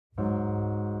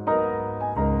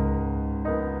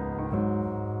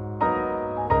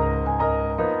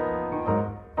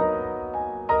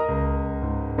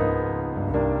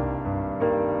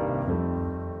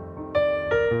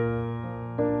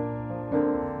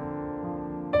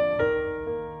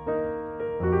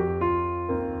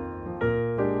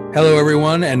Hello,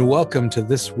 everyone, and welcome to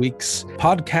this week's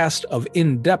podcast of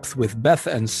In Depth with Beth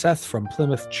and Seth from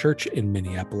Plymouth Church in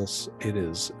Minneapolis. It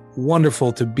is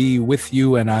wonderful to be with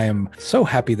you, and I am so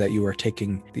happy that you are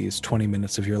taking these 20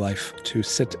 minutes of your life to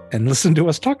sit and listen to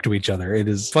us talk to each other. It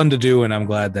is fun to do, and I'm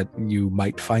glad that you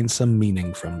might find some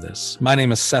meaning from this. My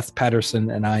name is Seth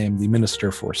Patterson, and I am the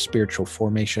Minister for Spiritual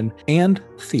Formation and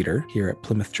Theater here at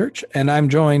Plymouth Church, and I'm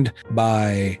joined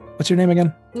by, what's your name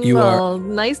again?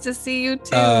 Nice to see you too,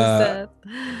 Seth.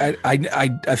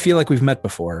 I feel like we've met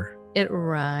before. It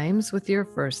rhymes with your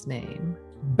first name.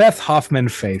 Beth Hoffman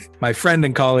Faith, my friend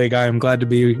and colleague. I am glad to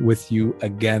be with you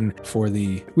again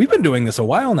we've been doing this a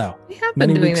while now. We have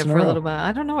been doing it for a little while.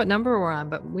 I don't know what number we're on,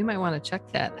 but we might want to check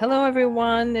that. Hello,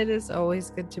 everyone. It is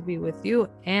always good to be with you.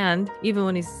 And even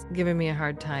when he's giving me a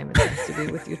hard time, it's nice to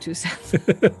be with you too, Seth.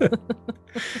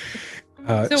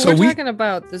 So we're talking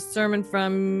about the sermon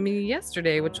from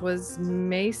yesterday, which was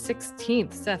May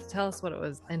 16th. Seth, tell us what it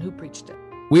was and who preached it.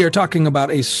 We are talking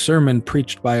about a sermon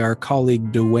preached by our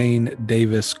colleague Dwayne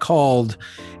Davis called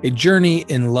A Journey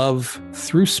in Love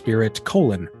Through Spirit,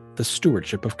 the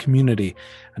Stewardship of Community.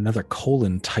 Another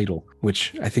title,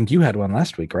 which I think you had one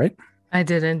last week, right? I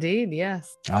did indeed,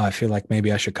 yes. I feel like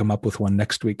maybe I should come up with one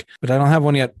next week, but I don't have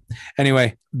one yet.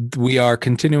 Anyway, we are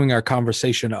continuing our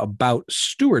conversation about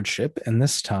stewardship, and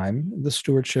this time the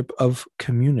stewardship of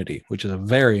community, which is a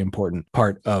very important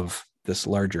part of this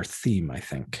larger theme, I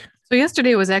think. So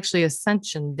yesterday was actually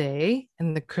Ascension Day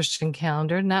in the Christian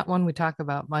calendar, not one we talk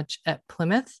about much at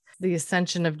Plymouth. The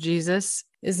ascension of Jesus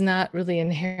is not really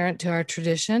inherent to our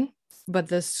tradition, but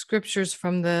the scriptures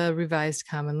from the Revised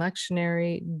Common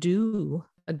Lectionary do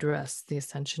address the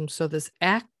ascension. So this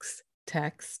Acts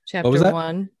text, chapter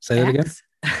 1. Say that again.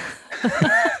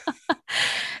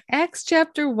 Acts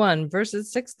chapter 1, verses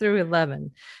 6 through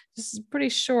 11. This is pretty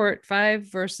short, 5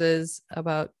 verses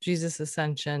about Jesus'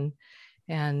 ascension,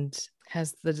 and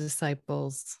has the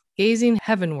disciples gazing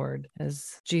heavenward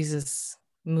as Jesus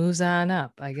moves on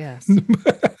up, I guess.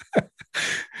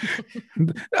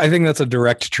 I think that's a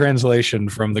direct translation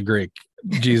from the Greek.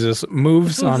 Jesus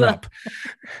moves on up.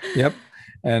 Yep.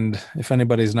 And if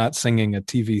anybody's not singing a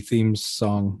TV theme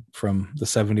song from the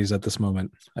 70s at this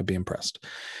moment, I'd be impressed.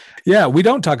 Yeah, we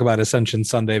don't talk about Ascension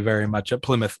Sunday very much at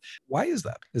Plymouth. Why is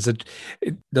that? Is it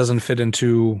doesn't fit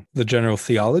into the general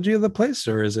theology of the place,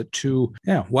 or is it too,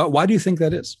 why do you think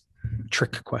that is?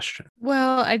 Trick question.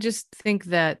 Well, I just think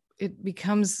that it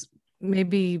becomes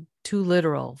maybe too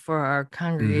literal for our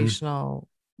congregational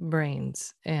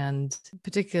brains, and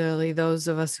particularly those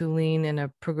of us who lean in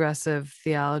a progressive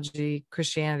theology,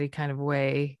 Christianity kind of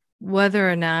way. Whether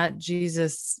or not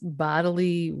Jesus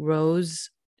bodily rose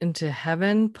into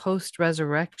heaven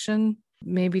post-resurrection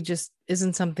maybe just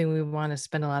isn't something we want to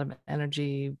spend a lot of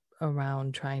energy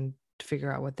around trying to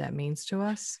figure out what that means to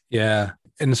us. Yeah.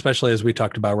 And especially as we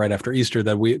talked about right after Easter,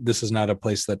 that this is not a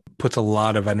place that puts a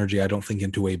lot of energy, I don't think,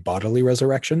 into a bodily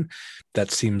resurrection.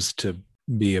 That seems to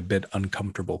be a bit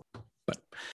uncomfortable. But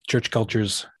church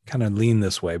cultures kind of lean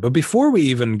this way. But before we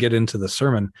even get into the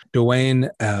sermon, Dwayne,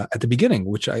 at the beginning,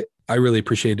 which I really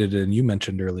appreciated, and you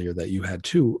mentioned earlier that you had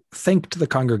too, thanked the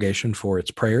congregation for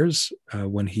its prayers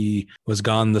when he was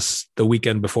gone the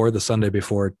weekend before, the Sunday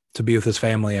before, to be with his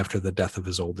family after the death of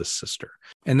his oldest sister.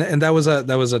 And that was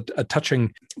a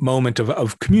touching moment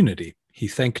of community. He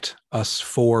thanked us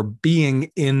for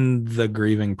being in the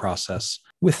grieving process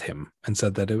with him and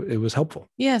said that it was helpful.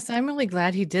 Yes, I'm really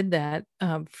glad he did that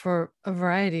for a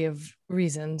variety of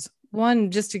reasons.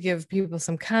 One, just to give people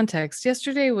some context,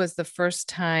 yesterday was the first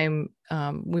time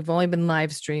we've only been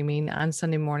live streaming on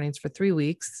Sunday mornings for 3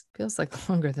 weeks. Feels like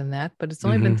longer than that, but it's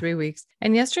only been 3 weeks.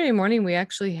 And yesterday morning, we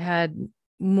actually had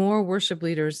more worship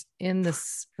leaders in the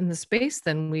space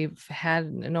than we've had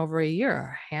in over a year.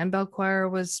 Our handbell choir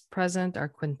was present. Our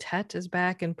quintet is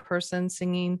back in person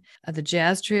singing. The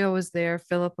jazz trio was there,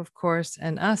 Philip, of course,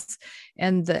 and us.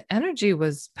 And the energy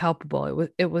was palpable.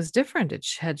 It was different. It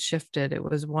had shifted. It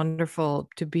was wonderful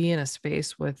to be in a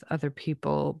space with other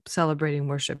people celebrating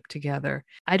worship together.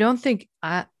 I don't think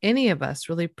any of us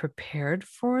really prepared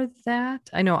for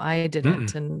that. I know I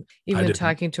didn't. And even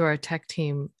talking to our tech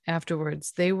team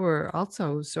afterwards, they were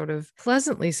also sort of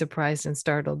pleasantly surprised and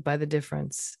startled by the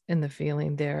difference in the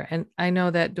feeling there. And I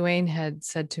know that Dwayne had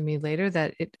said to me later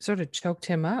that it sort of choked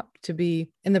him up to be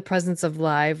in the presence of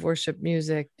live worship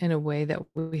music in a way that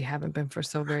we haven't been for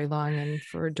so very long. And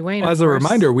for Dwayne, as a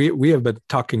reminder, we have been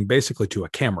talking basically to a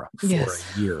camera for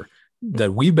a year,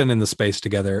 that we've been in the space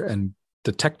together and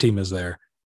the tech team is there,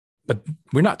 but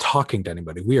we're not talking to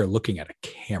anybody. We are looking at a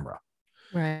camera.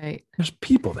 Right. There's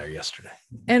people there yesterday.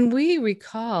 And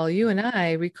you and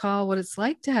I recall what it's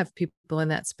like to have people in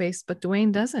that space, but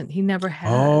Dwayne doesn't. He never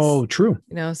has. Oh, true.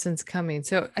 Since coming.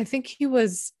 So I think he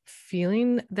was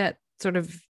feeling that sort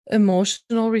of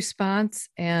emotional response.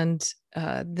 And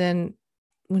then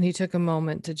when he took a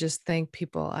moment to just thank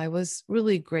people, I was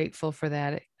really grateful for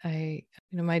that.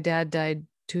 My dad died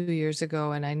 2 years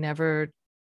ago, and I never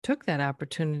took that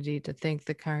opportunity to thank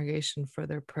the congregation for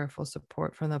their prayerful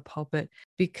support from the pulpit,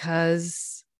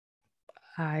 because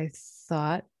I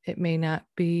thought it may not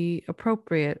be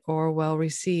appropriate or well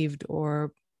received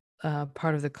or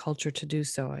part of the culture to do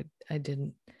so. I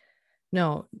didn't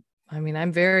know. I mean,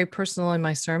 I'm very personal in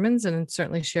my sermons and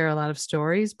certainly share a lot of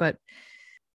stories, but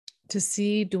to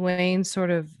see Dwayne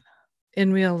sort of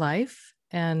in real life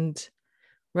and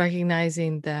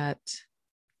recognizing that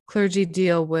clergy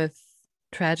deal with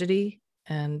tragedy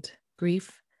and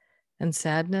grief and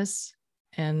sadness,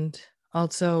 and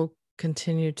also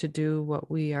continue to do what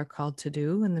we are called to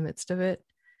do in the midst of it.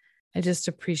 I just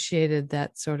appreciated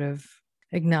that sort of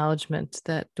acknowledgement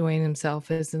that Dwayne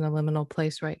himself is in a liminal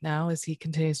place right now as he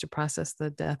continues to process the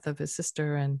death of his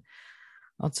sister and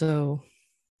also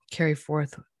carry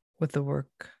forth with the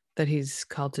work that he's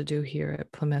called to do here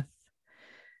at Plymouth.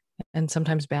 And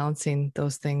sometimes balancing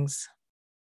those things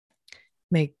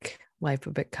make life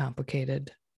a bit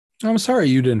complicated. I'm sorry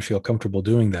you didn't feel comfortable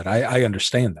doing that. I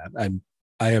understand that.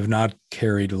 I have not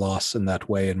carried loss in that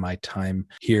way in my time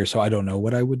here, so I don't know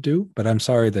what I would do, but I'm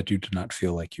sorry that you did not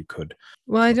feel like you could.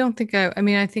 Well, I don't think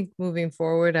I think moving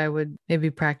forward, I would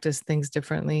maybe practice things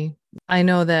differently. I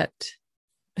know that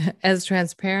as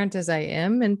transparent as I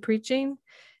am in preaching,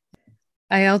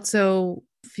 I also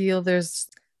feel there's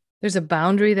a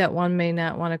boundary that one may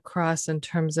not want to cross in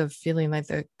terms of feeling like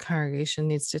the congregation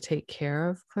needs to take care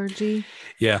of clergy.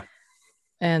 Yeah.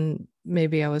 And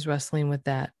maybe I was wrestling with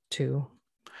that too.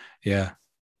 Yeah.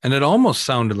 And it almost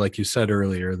sounded like you said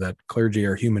earlier that clergy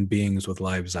are human beings with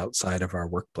lives outside of our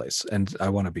workplace. And I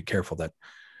want to be careful that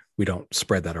we don't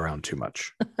spread that around too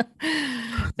much.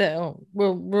 That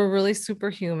we're really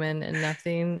superhuman and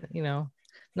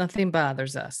nothing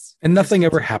bothers us. And nothing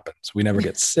ever happens. We never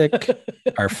get sick.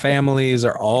 Our families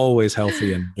are always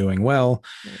healthy and doing well.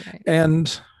 Right.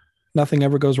 And nothing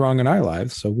ever goes wrong in our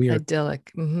lives. So we are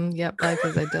idyllic. Mm-hmm. Yep. Life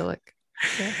is idyllic.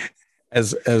 Yeah.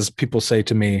 As people say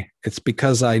to me, it's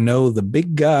because I know the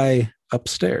big guy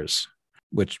upstairs,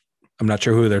 which I'm not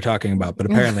sure who they're talking about, but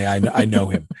apparently I know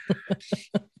him.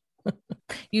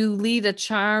 You lead a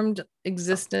charmed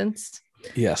existence.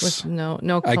 Yes. With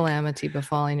no calamity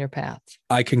befalling your path.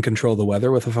 I can control the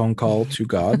weather with a phone call to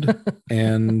God,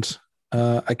 and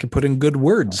I can put in a good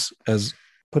word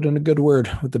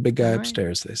with the big guy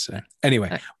upstairs, they say.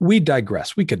 Anyway, we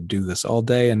digress. We could do this all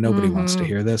day and nobody wants to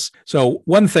hear this. So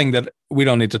one thing that we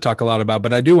don't need to talk a lot about,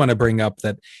 but I do want to bring up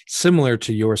that similar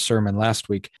to your sermon last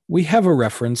week, we have a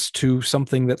reference to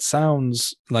something that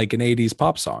sounds like an 80s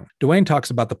pop song. Dwayne talks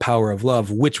about the power of love,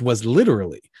 which was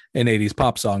literally an 80s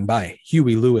pop song by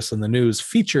Huey Lewis and the News,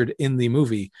 featured in the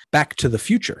movie Back to the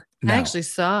Future. Now, I actually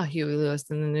saw Huey Lewis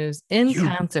and the News in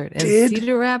concert in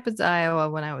Cedar Rapids, Iowa,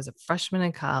 when I was a freshman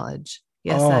in college.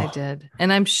 Yes, I did.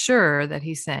 And I'm sure that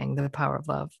he sang The Power of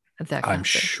Love at that concert. I'm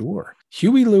sure.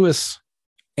 Huey Lewis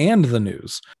and the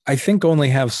News, I think, only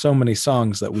have so many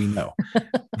songs that we know,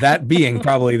 that being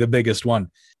probably the biggest one.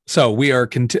 So we are,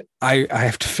 I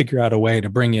have to figure out a way to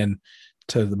bring in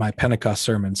to my Pentecost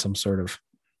sermon some sort of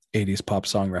 80s pop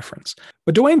song reference.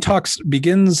 But Dwayne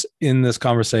begins in this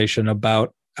conversation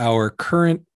about our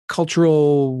current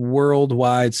cultural,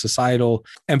 worldwide, societal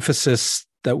emphasis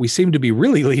that we seem to be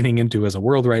really leaning into as a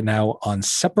world right now on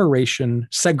segregation,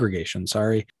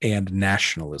 and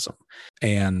nationalism.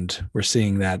 And we're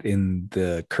seeing that in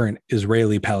the current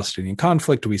Israeli-Palestinian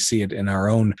conflict. We see it in our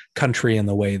own country in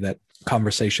the way that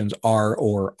conversations are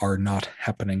or are not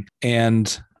happening.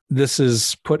 And this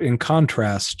is put in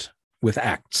contrast with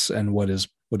Acts and what is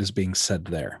being said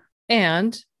there.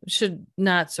 And should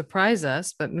not surprise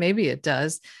us, but maybe it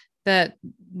does, that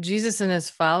Jesus and his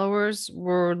followers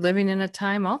were living in a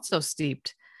time also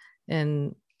steeped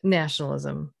in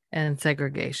nationalism and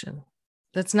segregation.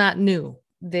 That's not new.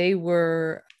 They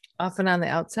were often on the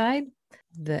outside.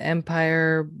 The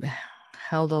empire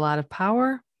held a lot of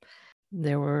power.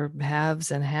 There were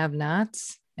haves and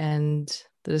have-nots. And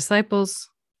the disciples,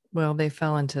 well, they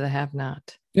fell into the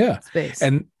have-not space.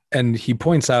 And he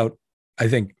points out, I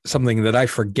think something that I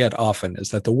forget often is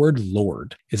that the word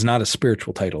Lord is not a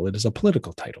spiritual title. It is a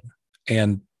political title.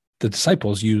 And the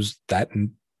disciples use that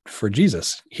for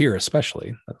Jesus here,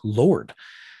 especially Lord.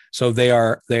 So they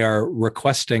are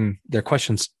requesting, their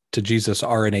questions to Jesus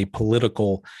are in a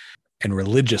political and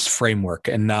religious framework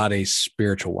and not a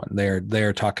spiritual one.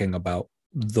 They're talking about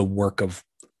the work of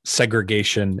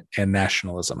segregation and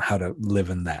nationalism, how to live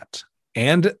in that.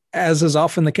 And as is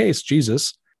often the case,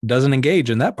 Jesus doesn't engage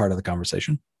in that part of the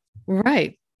conversation.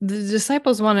 Right. The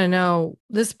disciples want to know,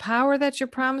 this power that you're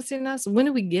promising us, when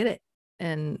do we get it?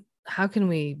 And how can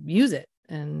we use it?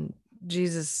 And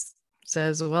Jesus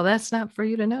says, well, that's not for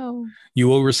you to know. You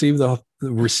will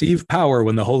receive power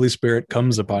when the Holy Spirit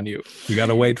comes upon you. You got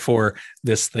to wait for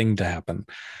this thing to happen.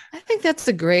 I think that's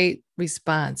a great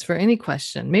response for any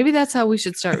question. Maybe that's how we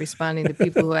should start responding to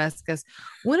people who ask us,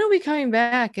 when are we coming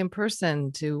back in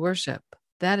person to worship?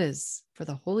 That is for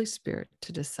the Holy Spirit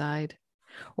to decide.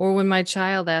 Or when my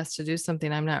child asks to do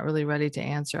something I'm not really ready to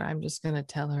answer, I'm just going to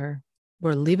tell her,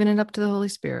 we're leaving it up to the Holy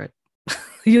Spirit.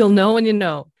 You'll know when you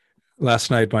know.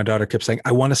 Last night, my daughter kept saying,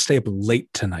 I want to stay up late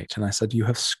tonight. And I said, you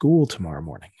have school tomorrow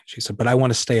morning. She said, but I want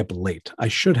to stay up late. I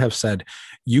should have said,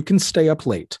 you can stay up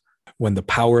late when the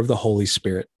power of the Holy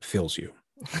Spirit fills you.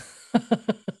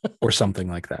 Or something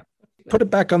like that. Put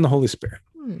it back on the Holy Spirit.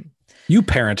 You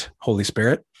parent, Holy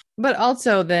Spirit. But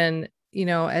also then,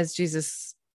 as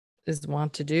Jesus is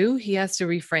wont to do, he has to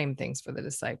reframe things for the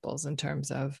disciples in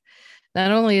terms of,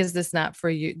 not only is this not for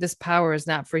you, this power is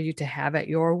not for you to have at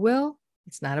your will.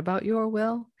 It's not about your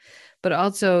will, but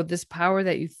also this power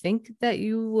that you think that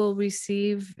you will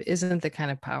receive isn't the kind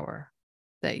of power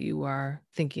that you are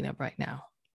thinking of right now.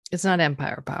 It's not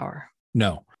empire power.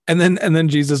 No. And then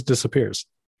Jesus disappears.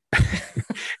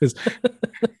 It's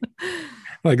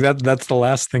like that's the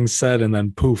last thing said. And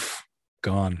then poof,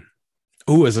 gone.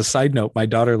 Oh, as a side note, my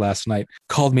daughter last night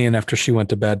called me in after she went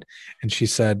to bed, and she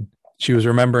said she was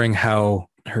remembering how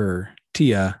her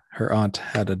tia, her aunt,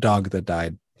 had a dog that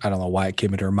died. I don't know why it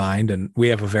came into her mind. And we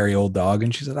have a very old dog.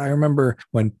 And she said, I remember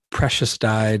when Precious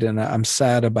died, and I'm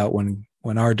sad about when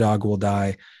our dog will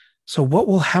die. So what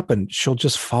will happen? She'll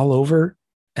just fall over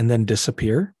and then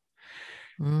disappear.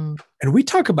 And we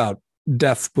talk about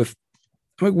death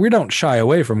we don't shy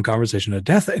away from conversation of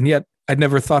death. And yet I'd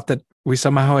never thought that we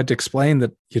somehow had to explain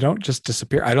that you don't just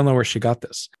disappear. I don't know where she got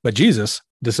this, but Jesus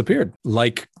disappeared.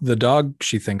 Like the dog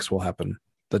she thinks will happen.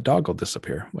 The dog will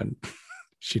disappear when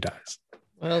she dies.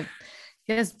 Well,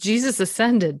 yes, Jesus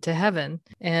ascended to heaven.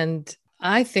 And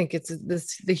I think it's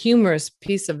the humorous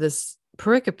piece of this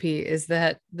pericope is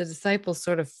that the disciples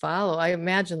sort of follow. I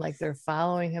imagine like they're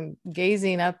following him,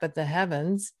 gazing up at the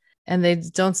heavens, and they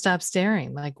don't stop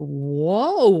staring like,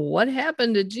 whoa, what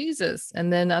happened to Jesus?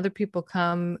 And then other people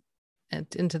come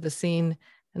into the scene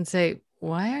and say,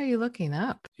 why are you looking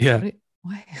up? Yeah.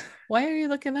 Why are you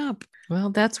looking up? Well,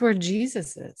 that's where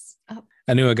Jesus is. Up.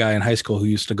 I knew a guy in high school who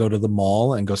used to go to the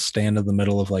mall and go stand in the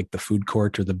middle of like the food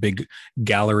court or the big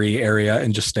gallery area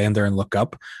and just stand there and look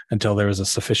up until there was a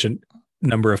sufficient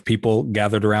number of people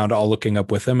gathered around, all looking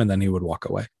up with him. And then he would walk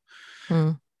away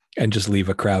and just leave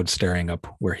a crowd staring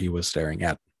up where he was staring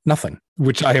at nothing,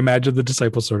 which I imagine the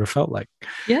disciples sort of felt like.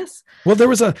 Yes. Well,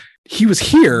 he was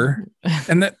here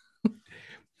and that,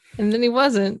 and then he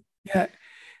wasn't. Yeah.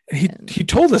 He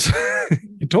told us,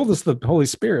 the Holy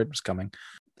Spirit was coming.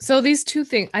 So these two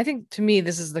things, I think to me,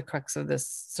 this is the crux of this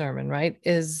sermon, right?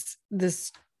 Is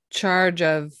this charge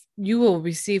of you will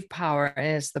receive power,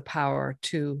 and it's the power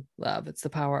to love. It's the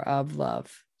power of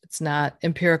love. It's not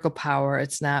empirical power.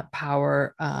 It's not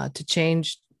power to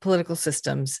change political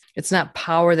systems. It's not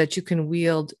power that you can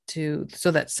wield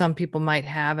so that some people might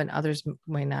have and others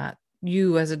may not.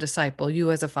 You as a disciple, you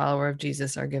as a follower of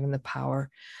Jesus are given the power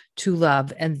to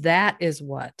love. And that is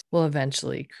what will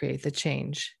eventually create the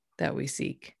change that we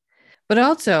seek. But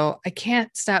also, I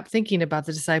can't stop thinking about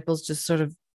the disciples just sort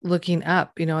of looking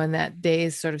up, in that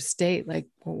dazed sort of state, like,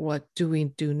 what do we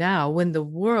do now when the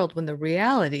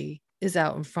reality is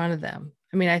out in front of them?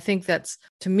 I mean, I think that's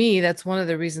one of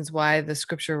the reasons why the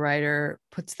scripture writer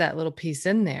puts that little piece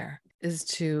in there, is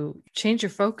to change your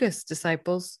focus,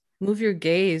 disciples. Move your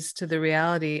gaze to the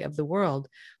reality of the world,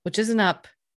 which isn't up.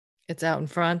 It's out in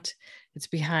front. It's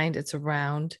behind. It's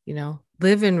around.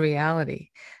 Live in reality,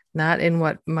 not in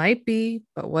what might be,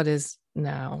 but what is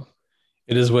now.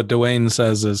 It is what Dwayne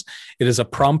says is, it is a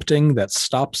prompting that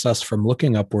stops us from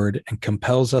looking upward and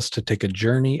compels us to take a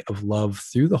journey of love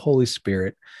through the Holy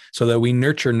Spirit so that we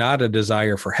nurture not a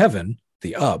desire for heaven,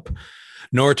 the up,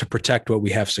 nor to protect what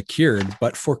we have secured,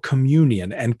 but for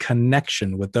communion and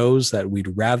connection with those that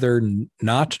we'd rather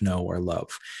not know or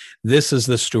love. This is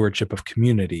the stewardship of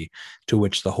community to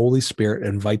which the Holy Spirit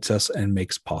invites us and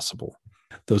makes possible.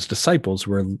 Those disciples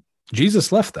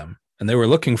Jesus left them, and they were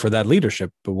looking for that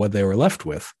leadership, but what they were left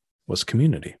with was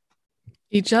community.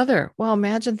 Each other. Well,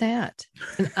 imagine that.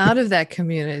 And out of that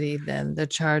community, then the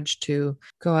charge to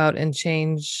go out and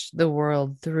change the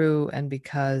world through and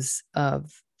because of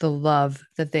the love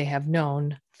that they have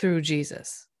known through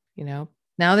Jesus.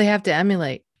 Now they have to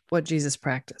emulate what Jesus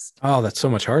practiced. Oh, that's so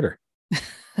much harder.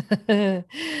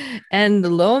 And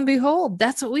lo and behold,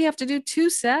 that's what we have to do too,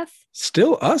 Seth.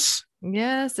 Still us?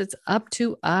 Yes, it's up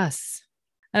to us.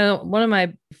 One of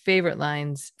my favorite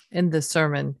lines in the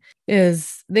sermon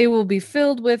is, they will be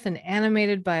filled with and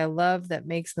animated by a love that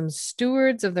makes them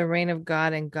stewards of the reign of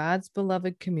God and God's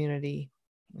beloved community.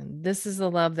 And this is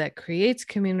the love that creates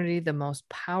community, the most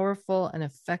powerful and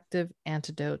effective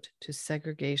antidote to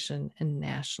segregation and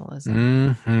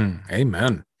nationalism. Mm-hmm.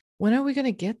 Amen. When are we going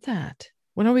to get that?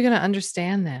 When are we going to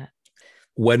understand that?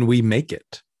 When we make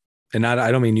it. And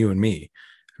I don't mean you and me.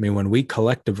 I mean, when we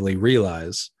collectively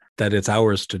realize that it's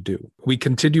ours to do. We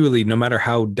continually, no matter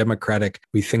how democratic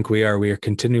we think we are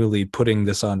continually putting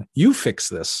this on. You fix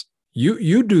this.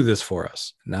 You do this for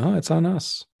us. No, it's on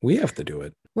us. We have to do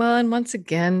it. Well, and once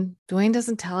again, Dwayne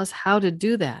doesn't tell us how to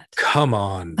do that. Come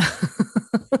on.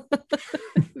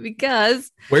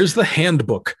 Because where's the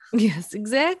handbook? Yes,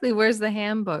 exactly. Where's the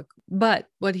handbook? But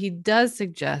what he does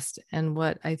suggest, and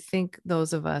what I think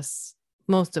most of us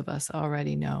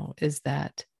already know, is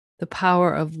that the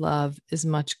power of love is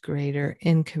much greater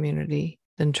in community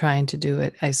than trying to do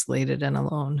it isolated and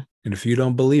alone. And if you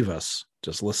don't believe us,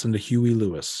 just listen to Huey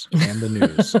Lewis and the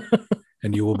news,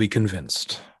 and you will be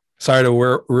convinced. Sorry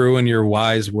to ruin your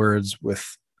wise words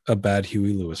with a bad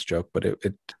Huey Lewis joke, but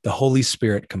the Holy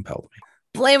Spirit compelled me.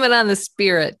 Blame it on the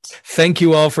Spirit. Thank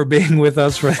you all for being with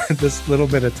us for this little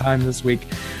bit of time this week.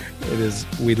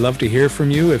 We'd love to hear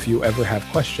from you. If you ever have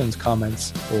questions,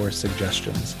 comments, or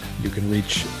suggestions, you can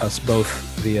reach us both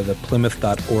via the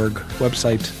plymouth.org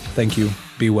website. Thank you.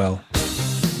 Be well.